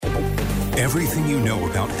Everything you know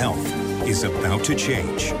about health is about to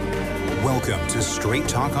change. Welcome to Straight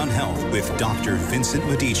Talk on Health with Dr. Vincent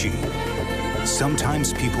Medici.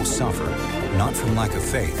 Sometimes people suffer, not from lack of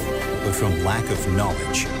faith, but from lack of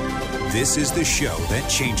knowledge. This is the show that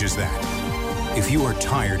changes that. If you are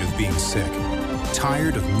tired of being sick,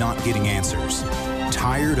 tired of not getting answers,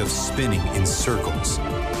 tired of spinning in circles,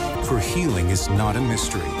 for healing is not a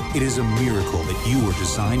mystery. It is a miracle that you were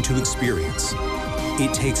designed to experience.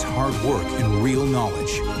 It takes hard work and real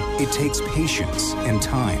knowledge. It takes patience and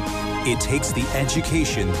time. It takes the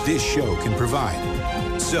education this show can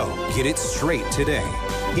provide. So get it straight today.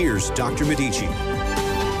 Here's Dr. Medici.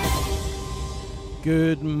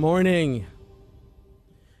 Good morning.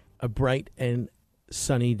 A bright and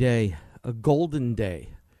sunny day. A golden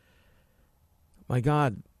day. My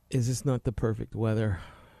God, is this not the perfect weather?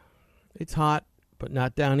 It's hot, but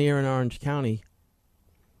not down here in Orange County.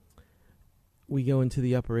 We go into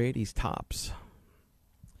the upper 80s tops.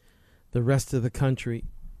 The rest of the country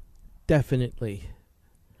definitely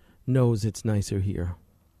knows it's nicer here.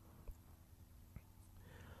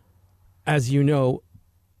 As you know,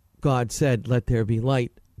 God said, "Let there be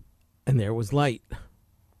light," and there was light.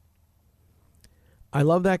 I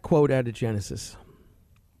love that quote out of Genesis.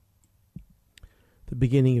 The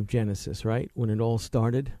beginning of Genesis, right? When it all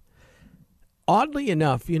started. Oddly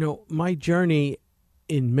enough, my journey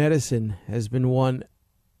in medicine has been one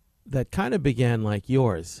that kind of began like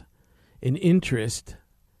yours. An interest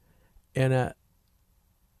and a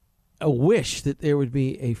wish that there would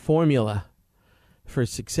be a formula for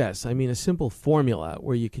success. I mean, a simple formula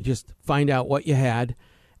where you could just find out what you had,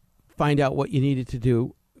 find out what you needed to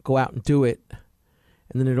do, go out and do it,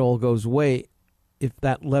 and then it all goes away if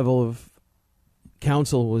that level of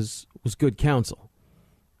counsel was good counsel.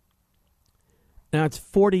 Now, it's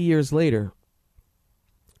 40 years later.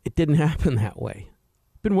 It didn't happen that way.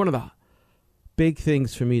 It's been one of the big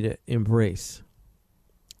things for me to embrace.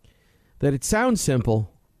 That it sounds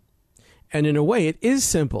simple, and in a way it is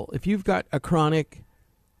simple. If you've got a chronic,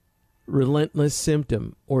 relentless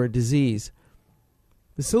symptom or a disease,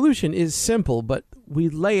 the solution is simple, but we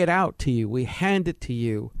lay it out to you. We hand it to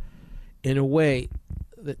you in a way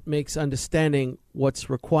that makes understanding what's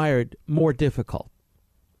required more difficult.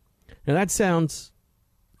 Now, that sounds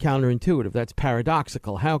counterintuitive. That's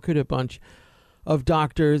paradoxical. How could a bunch of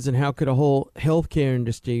doctors and how could a whole healthcare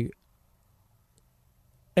industry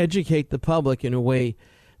educate the public in a way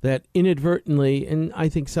that inadvertently, and I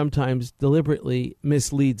think sometimes deliberately,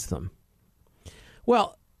 misleads them?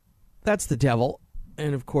 Well, that's the devil.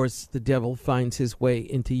 And of course, the devil finds his way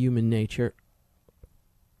into human nature.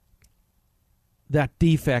 That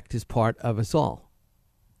defect is part of us all.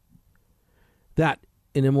 That,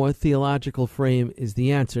 in a more theological frame, is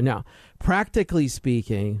the answer. Now, practically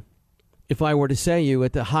speaking, if I were to say you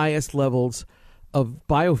at the highest levels of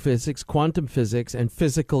biophysics, quantum physics, and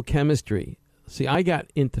physical chemistry, see, I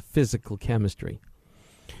got into physical chemistry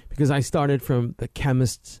because I started from the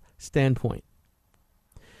chemist's standpoint.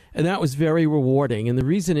 And that was very rewarding. And the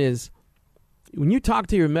reason is, when you talk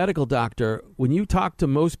to your medical doctor, when you talk to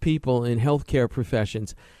most people in healthcare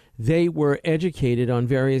professions, they were educated on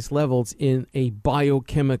various levels in a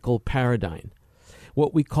biochemical paradigm,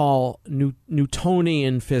 what we call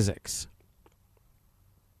Newtonian physics.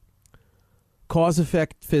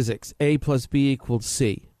 Cause-effect physics, A plus B equals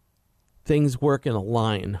C. Things work in a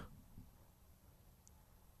line.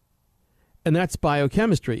 And that's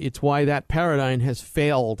biochemistry. It's why that paradigm has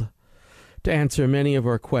failed to answer many of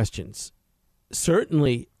our questions.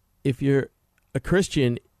 Certainly, if you're a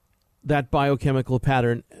Christian, that biochemical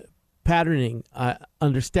patterning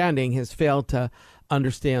understanding has failed to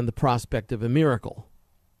understand the prospect of a miracle.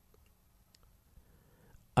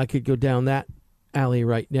 I could go down that alley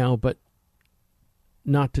right now, but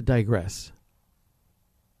not to digress.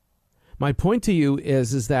 My point to you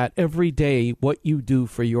is that every day what you do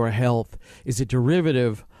for your health is a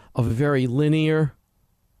derivative of a very linear,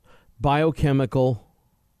 biochemical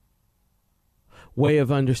way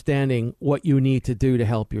of understanding what you need to do to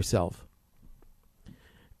help yourself.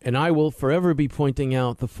 And I will forever be pointing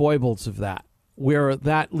out the foibles of that, where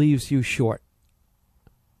that leaves you short.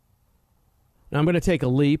 Now, I'm going to take a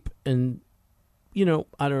leap, and,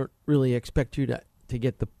 I don't really expect you to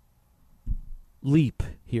get the leap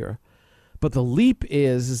here. But the leap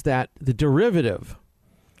is that the derivative,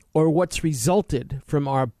 or what's resulted from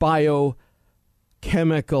our biochemical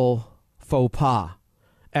faux pas,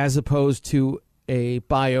 as opposed to a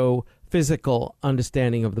biophysical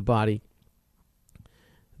understanding of the body,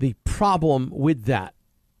 the problem with that,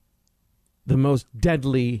 the most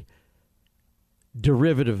deadly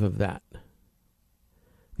derivative of that,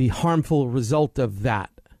 the harmful result of that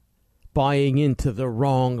buying into the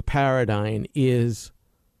wrong paradigm is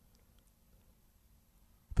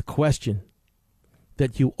the question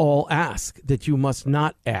that you all ask, that you must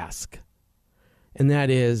not ask. And that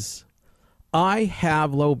is, I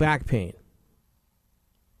have low back pain.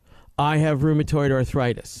 I have rheumatoid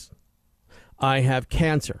arthritis. I have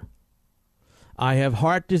cancer. I have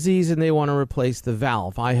heart disease and they want to replace the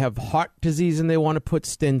valve. I have heart disease and they want to put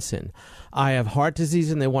stents in. I have heart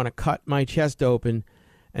disease and they want to cut my chest open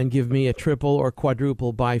and give me a triple or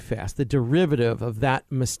quadruple bypass. The derivative of that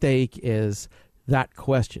mistake is that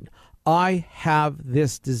question. I have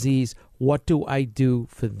this disease. What do I do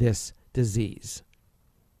for this disease?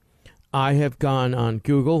 I have gone on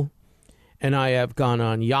Google, and I have gone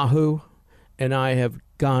on Yahoo, and I have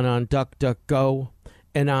gone on DuckDuckGo,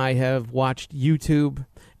 and I have watched YouTube,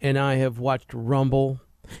 and I have watched Rumble,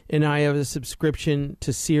 and I have a subscription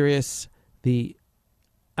to Sirius, the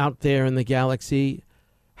out there in the galaxy,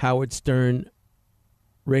 Howard Stern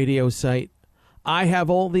radio site. I have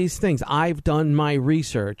all these things. I've done my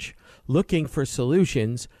research looking for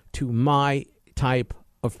solutions to my type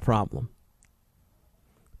of problem.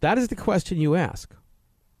 That is the question you ask.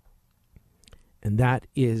 And that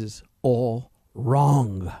is all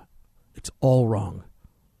wrong. It's all wrong.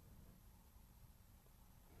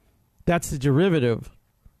 That's the derivative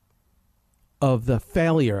of the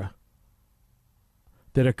failure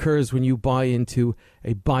that occurs when you buy into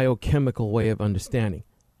a biochemical way of understanding.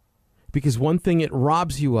 Because one thing it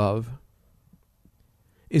robs you of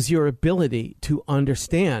is your ability to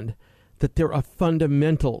understand that there are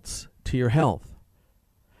fundamentals to your health,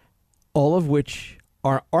 all of which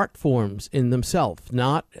are art forms in themselves,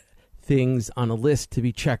 not things on a list to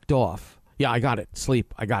be checked off. Yeah, I got it.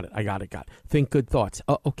 Sleep. I got it. Think good thoughts.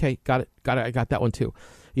 Oh, okay. Got it. I got that one too.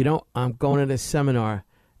 You know, I'm going to this seminar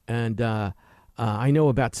and I know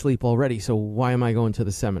about sleep already, so why am I going to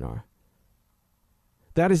the seminar?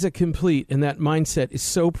 That is a complete, and that mindset is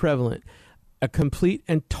so prevalent, a complete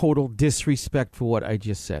and total disrespect for what I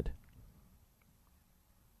just said.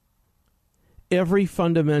 Every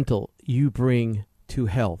fundamental you bring to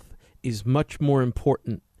health is much more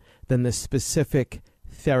important than the specific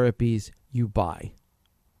therapies you buy.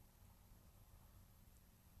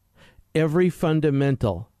 Every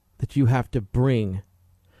fundamental that you have to bring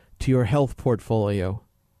to your health portfolio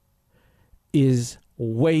is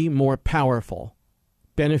way more powerful,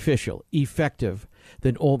 beneficial, effective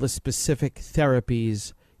than all the specific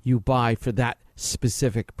therapies you buy for that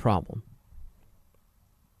specific problem.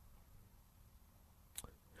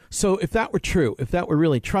 So if that were true, if that were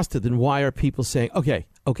really trusted, then why are people saying, okay,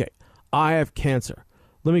 I have cancer.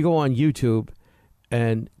 Let me go on YouTube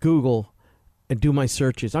and Google and do my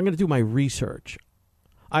searches. I'm going to do my research.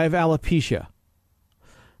 I have alopecia.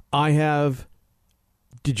 I have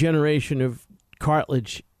degeneration of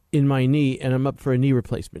cartilage in my knee, and I'm up for a knee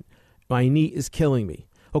replacement. My knee is killing me.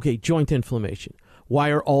 Okay, joint inflammation. Why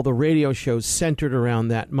are all the radio shows centered around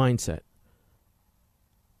that mindset?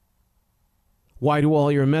 Why do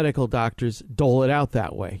all your medical doctors dole it out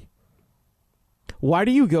that way? Why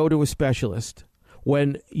do you go to a specialist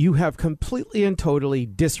when you have completely and totally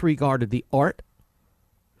disregarded the art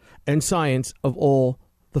and science of all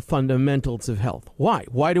the fundamentals of health? Why?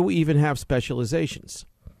 Why do we even have specializations?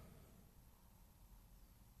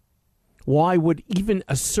 Why would even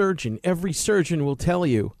a surgeon, every surgeon will tell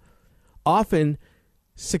you, often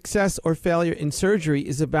success or failure in surgery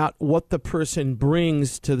is about what the person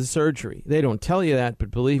brings to the surgery. They don't tell you that,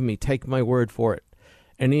 but believe me, take my word for it.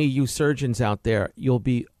 Any of you surgeons out there, you'll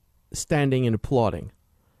be standing and applauding.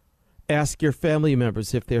 Ask your family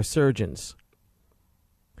members if they're surgeons.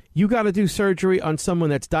 You got to do surgery on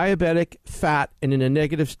someone that's diabetic, fat, and in a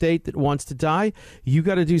negative state that wants to die. You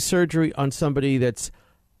got to do surgery on somebody that's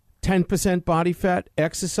 10% body fat,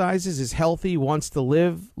 exercises, is healthy, wants to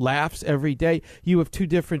live, laughs every day. You have two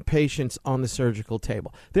different patients on the surgical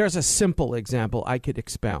table. There's a simple example I could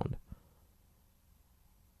expound.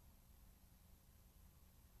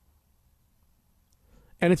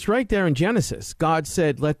 And it's right there in Genesis. God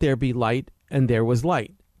said, let there be light, and there was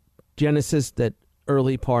light. Genesis, that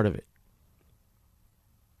early part of it.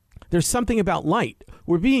 There's something about light.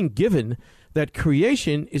 We're being given that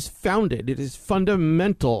creation is founded. It is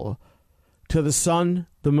fundamental to the sun,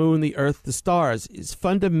 the moon, the earth, the stars. It's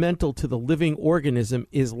fundamental to the living organism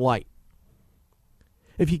is light.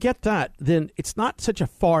 If you get that, then it's not such a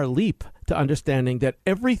far leap to understanding that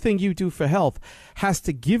everything you do for health has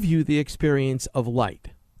to give you the experience of light.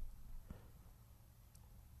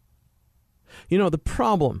 You know, the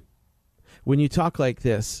problem when you talk like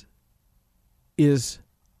this is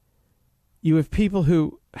you have people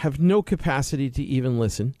who have no capacity to even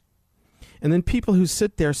listen. and then people who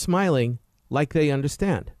sit there smiling like they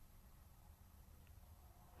understand.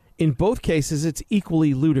 In both cases, it's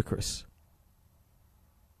equally ludicrous.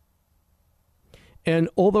 And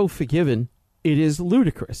although forgiven, it is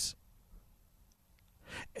ludicrous.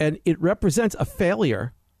 And it represents a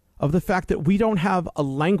failure of the fact that we don't have a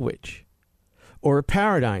language or a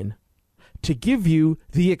paradigm to give you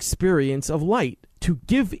the experience of light, to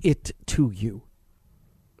give it to you.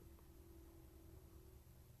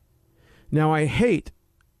 Now, I hate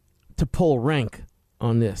to pull rank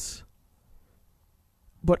on this,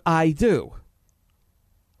 but I do.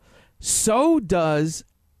 So does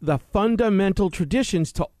the fundamental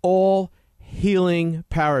traditions to all healing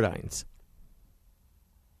paradigms.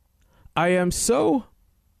 I am so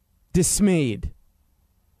dismayed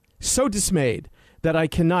that I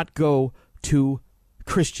cannot go to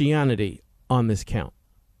Christianity on this count.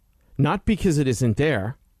 Not because it isn't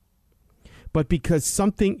there, but because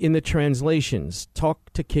something in the translations,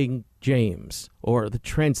 talk to King James or the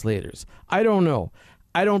translators. I don't know.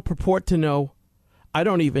 I don't purport to know. I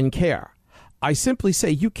don't even care. I simply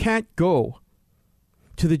say you can't go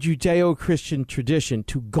to the Judeo-Christian tradition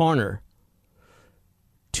to garner,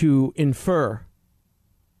 to infer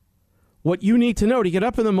what you need to know to get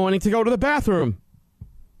up in the morning to go to the bathroom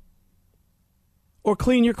or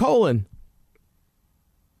clean your colon.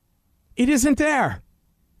 It isn't there,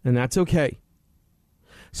 and that's okay.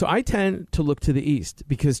 So I tend to look to the East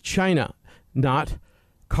because China, not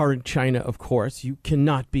current China, of course, you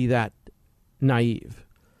cannot be that naive.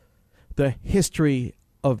 The history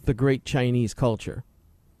of the great Chinese culture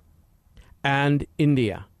and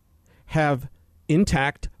India have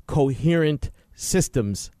intact, coherent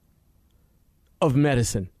systems of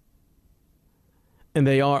medicine. And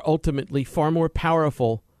they are ultimately far more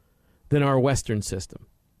powerful than our Western system.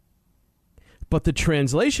 But the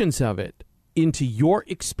translations of it into your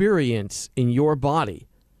experience in your body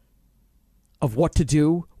of what to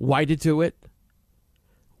do, why to do it,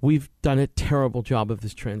 we've done a terrible job of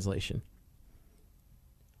this translation.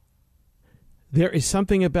 There is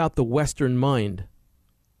something about the Western mind,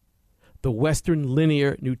 the Western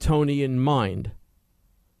linear Newtonian mind,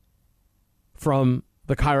 from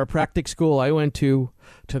the chiropractic school I went to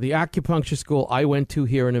the acupuncture school I went to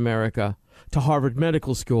here in America, to Harvard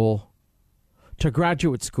Medical School, to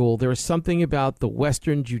graduate school. There is something about the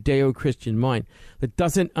Western Judeo-Christian mind that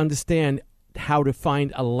doesn't understand how to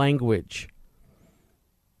find a language.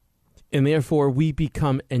 And therefore, we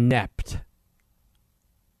become inept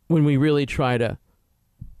when we really try to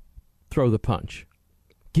throw the punch,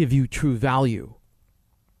 give you true value.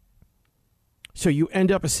 So you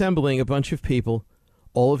end up assembling a bunch of people,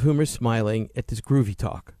 all of whom are smiling at this groovy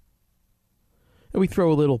talk. And we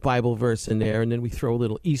throw a little Bible verse in there, and then we throw a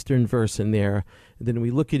little Eastern verse in there, and then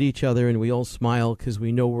we look at each other and we all smile because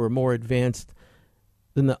we know we're more advanced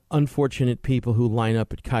than the unfortunate people who line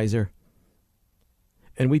up at Kaiser.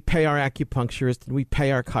 And we pay our acupuncturist, and we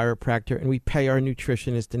pay our chiropractor, and we pay our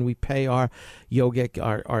nutritionist, and we pay our yogic,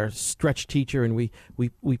 our stretch teacher, and we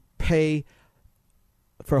pay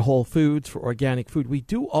for whole foods, for organic food. We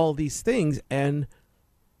do all these things, and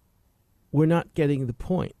we're not getting the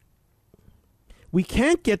point. We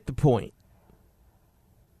can't get the point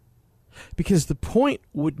because the point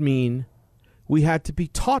would mean we had to be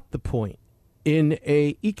taught the point in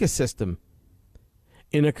a ecosystem,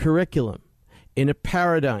 in a curriculum, in a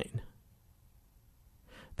paradigm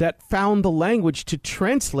that found the language to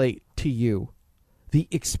translate to you the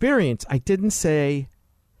experience. I didn't say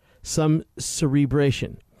some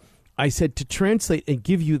cerebration. I said to translate and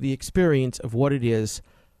give you the experience of what it is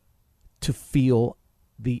to feel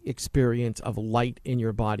the experience of light in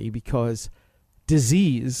your body, because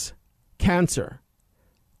disease, cancer,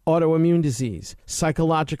 autoimmune disease,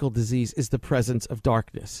 psychological disease is the presence of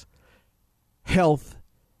darkness. Health,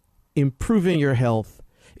 improving your health,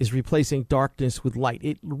 is replacing darkness with light.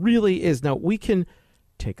 It really is. Now, we can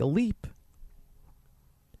take a leap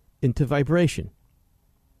into vibration.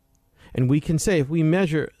 And we can say if we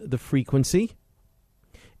measure the frequency,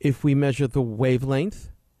 if we measure the wavelength,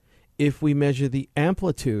 if we measure the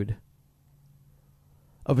amplitude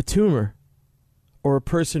of a tumor or a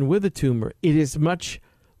person with a tumor, it is much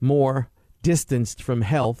more distanced from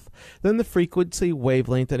health than the frequency,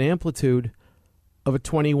 wavelength, and amplitude of a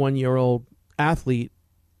 21-year-old athlete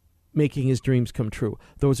making his dreams come true.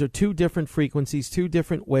 Those are two different frequencies, two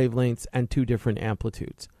different wavelengths, and two different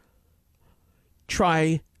amplitudes.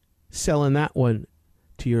 Try selling that one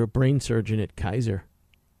to your brain surgeon at Kaiser.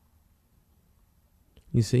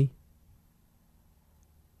 You see?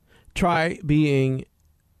 Try being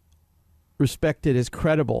respected as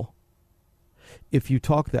credible if you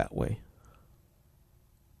talk that way.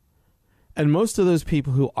 And most of those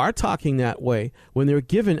people who are talking that way, when they're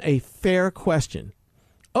given a fair question,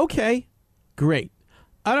 okay, great.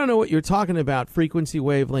 I don't know what you're talking about, frequency,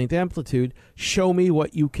 wavelength, amplitude. Show me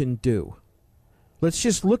what you can do. Let's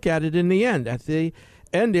just look at it in the end. At the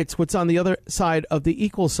end, it's what's on the other side of the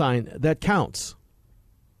equal sign that counts.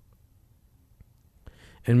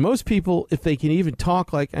 And most people, if they can even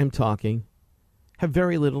talk like I'm talking, have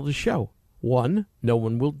very little to show. 1, no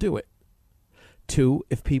one will do it. 2,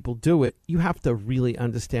 if people do it, you have to really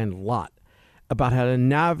understand a lot about how to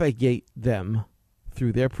navigate them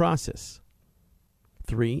through their process.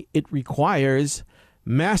 3, it requires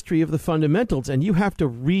mastery of the fundamentals, and you have to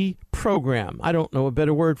reprogram. I don't know a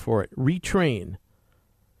better word for it. Retrain.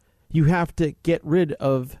 You have to get rid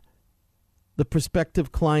of the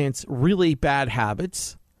prospective client's really bad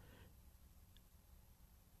habits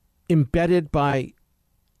embedded by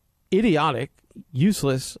idiotic,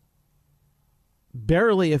 useless,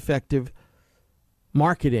 barely effective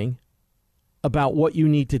marketing about what you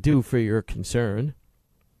need to do for your concern.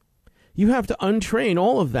 You have to untrain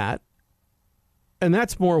all of that, and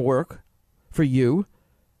that's more work for you,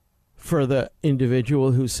 for the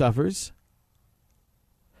individual who suffers.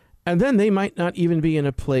 And then they might not even be in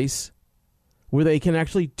a place where they can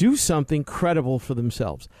actually do something credible for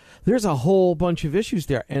themselves. There's a whole bunch of issues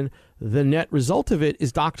there, and the net result of it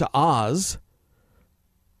is Dr. Oz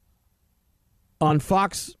on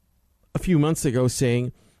Fox a few months ago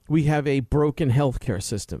saying we have a broken healthcare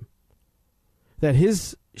system. That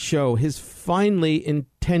his show, his finely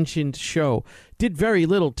intentioned show, did very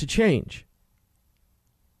little to change.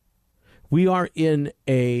 We are in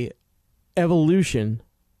a evolution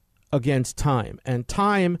against time, and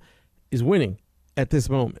time is winning at this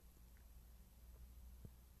moment.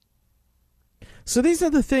 So these are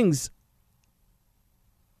the things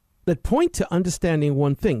that point to understanding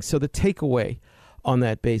one thing. So the takeaway on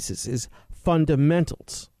that basis is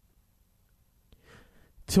fundamentals.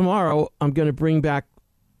 Tomorrow, I'm going to bring back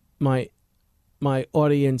my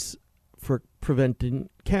audience for preventing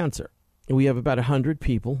cancer. We have about 100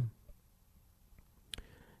 people.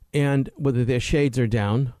 And whether their shades are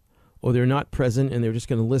down or they're not present and they're just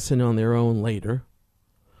going to listen on their own later,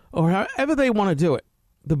 or however they want to do it,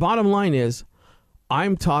 the bottom line is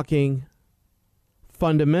I'm talking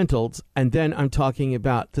fundamentals, and then I'm talking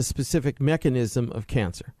about the specific mechanism of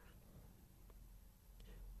cancer.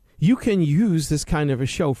 You can use this kind of a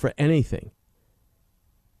show for anything.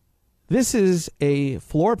 This is a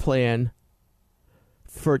floor plan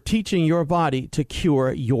for teaching your body to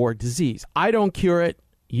cure your disease. I don't cure it.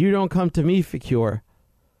 You don't come to me for cure.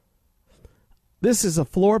 This is a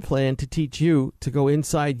floor plan to teach you to go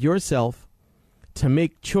inside yourself, to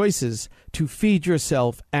make choices, to feed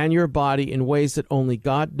yourself and your body in ways that only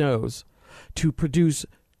God knows, to produce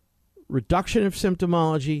reduction of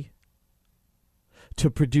symptomology, to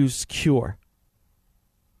produce cure.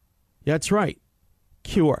 That's right,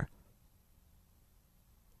 cure.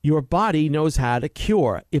 Your body knows how to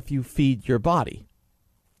cure if you feed your body.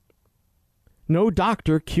 No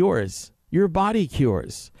doctor cures. Your body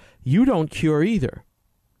cures. You don't cure either.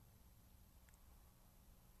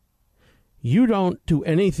 You don't do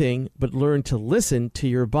anything but learn to listen to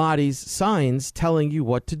your body's signs telling you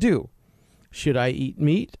what to do. Should I eat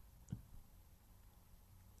meat?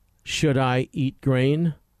 Should I eat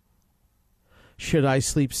grain? Should I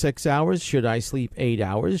sleep 6 hours? Should I sleep 8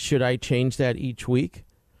 hours? Should I change that each week?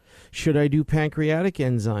 Should I do pancreatic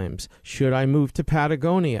enzymes? Should I move to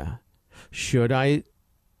Patagonia? Should I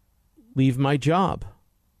leave my job?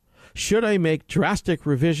 Should I make drastic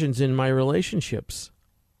revisions in my relationships?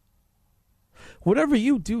 Whatever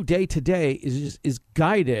you do day to day is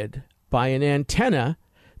guided by an antenna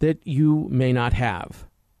that you may not have,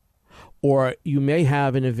 or you may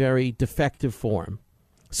have in a very defective form,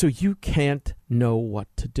 so you can't know what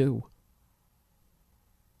to do.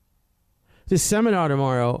 This seminar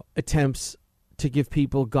tomorrow attempts to give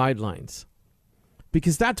people guidelines,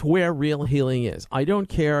 because that's where real healing is. I don't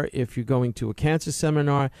care if you're going to a cancer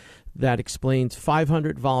seminar that explains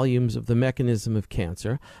 500 volumes of the mechanism of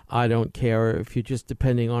cancer. I don't care if you're just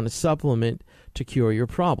depending on a supplement to cure your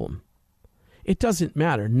problem. It doesn't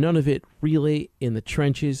matter. None of it really in the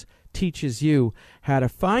trenches teaches you how to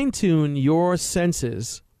fine-tune your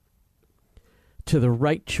senses to the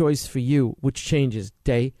right choice for you, which changes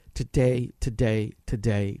day to day to day to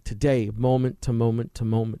day to day, moment to moment to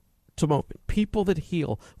moment to moment. People that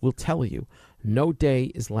heal will tell you no day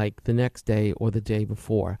is like the next day or the day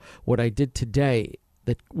before. What I did today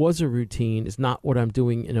that was a routine is not what I'm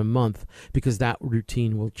doing in a month, because that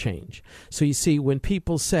routine will change. So you see, when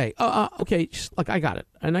people say, okay, like I got it,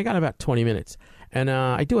 and I got about 20 minutes, And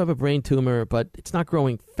I do have a brain tumor, but it's not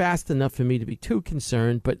growing fast enough for me to be too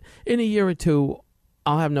concerned. But in a year or two,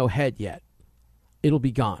 I'll have no head yet. It'll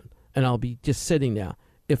be gone, and I'll be just sitting there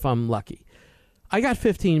if I'm lucky. I got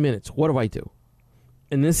 15 minutes. What do I do?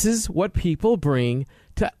 And this is what people bring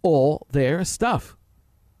to all their stuff.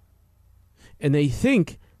 And they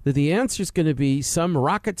think that the answer is going to be some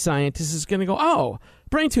rocket scientist is going to go, oh,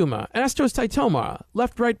 brain tumor, astrocytoma,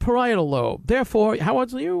 left-right parietal lobe. Therefore, how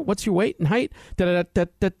old are you? What's your weight and height?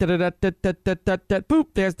 Boop,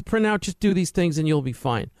 there's the printout. Just do these things and you'll be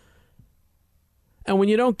fine. And when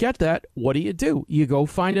you don't get that, what do? You go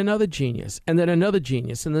find another genius, and then another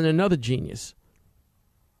genius, and then another genius.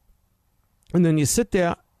 And then you sit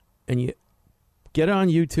there and you get on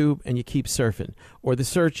YouTube and you keep surfing, or the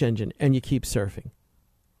search engine, and you keep surfing.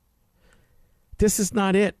 This is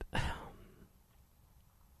not it.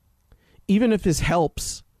 Even if this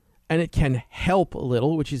helps, and it can help a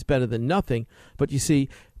little, which is better than nothing, but you see,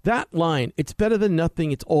 that line, it's better than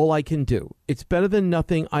nothing, it's all I can do. It's better than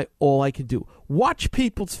nothing, all I can do. Watch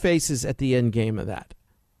people's faces at the end game of that.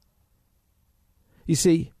 You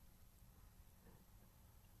see,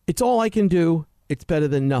 it's all I can do, it's better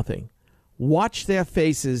than nothing. Watch their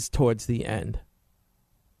faces towards the end.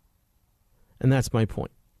 And that's my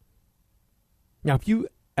point. Now, if you,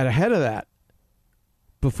 at ahead of that,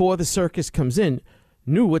 before the circus comes in,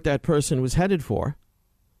 knew what that person was headed for,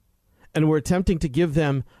 and were attempting to give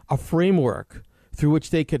them a framework through which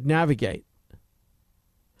they could navigate,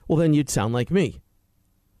 well, then you'd sound like me.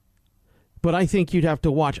 But I think you'd have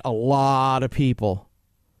to watch a lot of people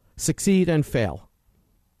succeed and fail,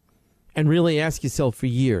 and really ask yourself for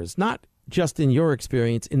years, not just in your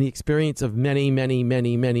experience, in the experience of many, many,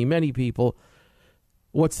 many, many, many people,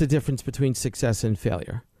 what's the difference between success and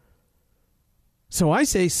failure? So I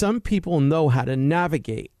say some people know how to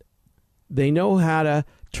navigate. They know how to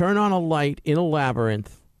turn on a light in a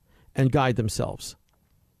labyrinth and guide themselves.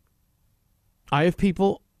 I have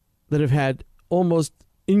people that have had almost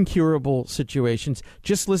incurable situations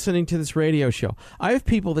just listening to this radio show. I have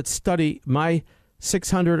people that study my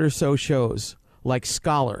 600 or so shows like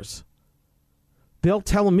scholars. They'll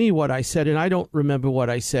tell me what I said, and I don't remember what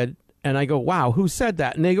I said. And I go, wow, who said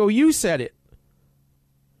that? And they go, you said it.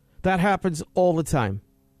 That happens all the time.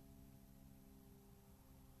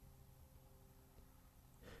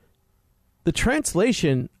 The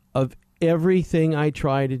translation of everything I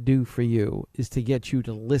try to do for you is to get you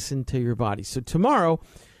to listen to your body. So tomorrow,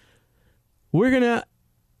 we're going to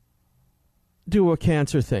do a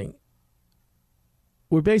cancer thing.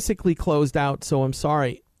 We're basically closed out, so I'm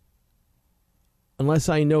sorry. Unless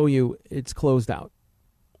I know you, it's closed out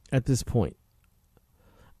at this point.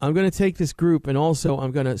 I'm going to take this group, and also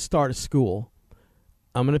I'm going to start a school.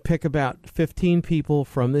 I'm going to pick about 15 people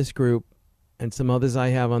from this group and some others I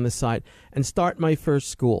have on the side and start my first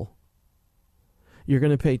school. You're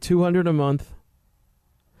going to pay $200 a month.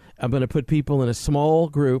 I'm going to put people in a small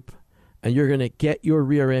group, and you're going to get your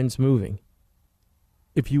rear ends moving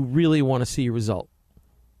if you really want to see a result.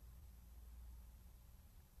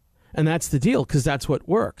 And that's the deal, because that's what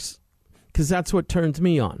works, because that's what turns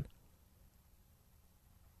me on.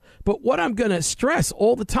 But what I'm going to stress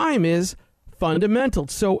all the time is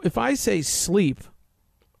fundamentals. So if I say sleep,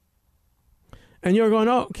 and you're going,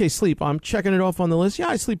 oh, okay, sleep, I'm checking it off on the list. Yeah,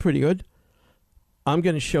 I sleep pretty good. I'm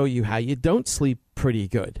going to show you how you don't sleep pretty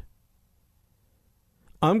good.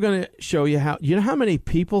 I'm going to show you how, you know how many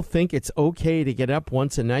people think it's okay to get up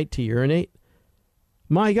once a night to urinate?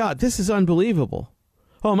 My God, this is unbelievable.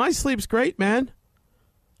 Oh, my sleep's great, man.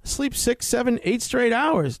 I sleep 6, 7, 8 straight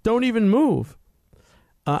hours. Don't even move.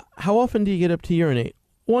 How often do you get up to urinate?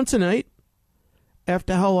 Once a night.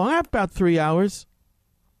 After how long? After about 3 hours.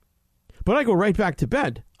 But I go right back to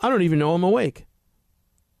bed. I don't even know I'm awake.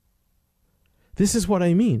 This is what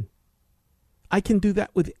I mean. I can do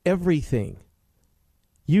that with everything.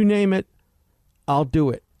 You name it, I'll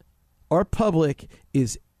do it. Our public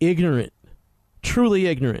is ignorant, truly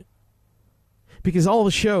ignorant, because all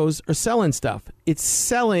the shows are selling stuff. It's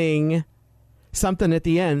selling something at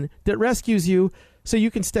the end that rescues you so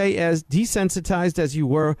you can stay as desensitized as you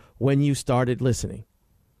were when you started listening.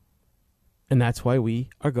 And that's why we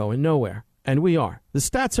are going nowhere. And we are. The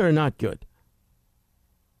stats are not good.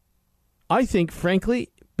 I think, frankly,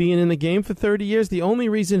 being in the game for 30 years, the only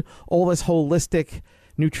reason all this holistic,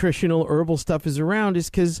 nutritional, herbal stuff is around is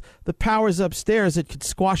because the powers upstairs that could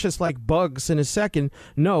squash us like bugs in a second.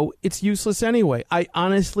 No, it's useless anyway.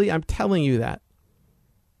 I'm telling you that.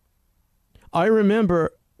 I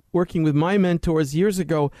remember working with my mentors years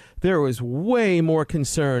ago, there was way more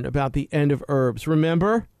concern about the end of herbs.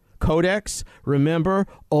 Remember? Codex, remember,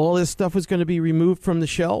 all this stuff was going to be removed from the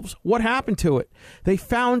shelves. What happened to it? They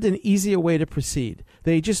found an easier way to proceed.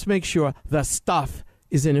 They just make sure the stuff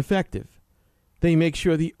is ineffective. They make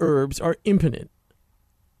sure the herbs are impotent.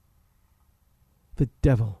 The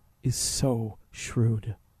devil is so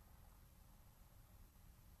shrewd.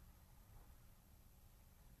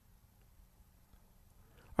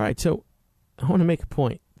 All right, so I want to make a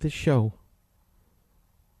point. This show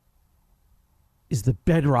is the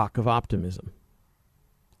bedrock of optimism.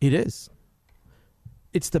 It is.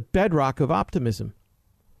 It's the bedrock of optimism.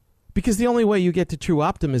 Because the only way you get to true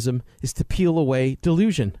optimism is to peel away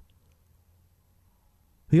delusion.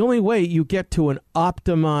 The only way you get to an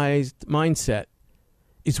optimized mindset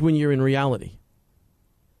is when you're in reality.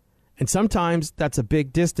 And sometimes that's a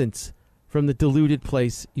big distance from the deluded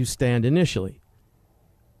place you stand initially.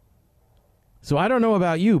 So I don't know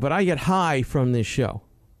about you, but I get high from this show.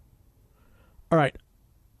 All right,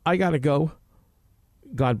 I got to go.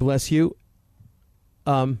 God bless you.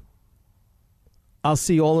 I'll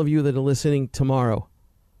see all of you that are listening tomorrow.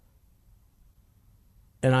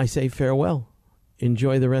 And I say farewell.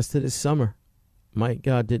 Enjoy the rest of this summer. My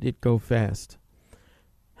God, did it go fast.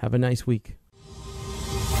 Have a nice week.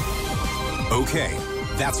 Okay,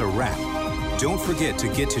 that's a wrap. Don't forget to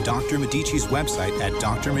get to Dr. Medici's website at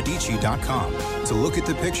drmedici.com to look at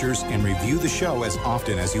the pictures and review the show as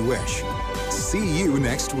often as you wish. See you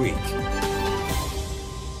next week.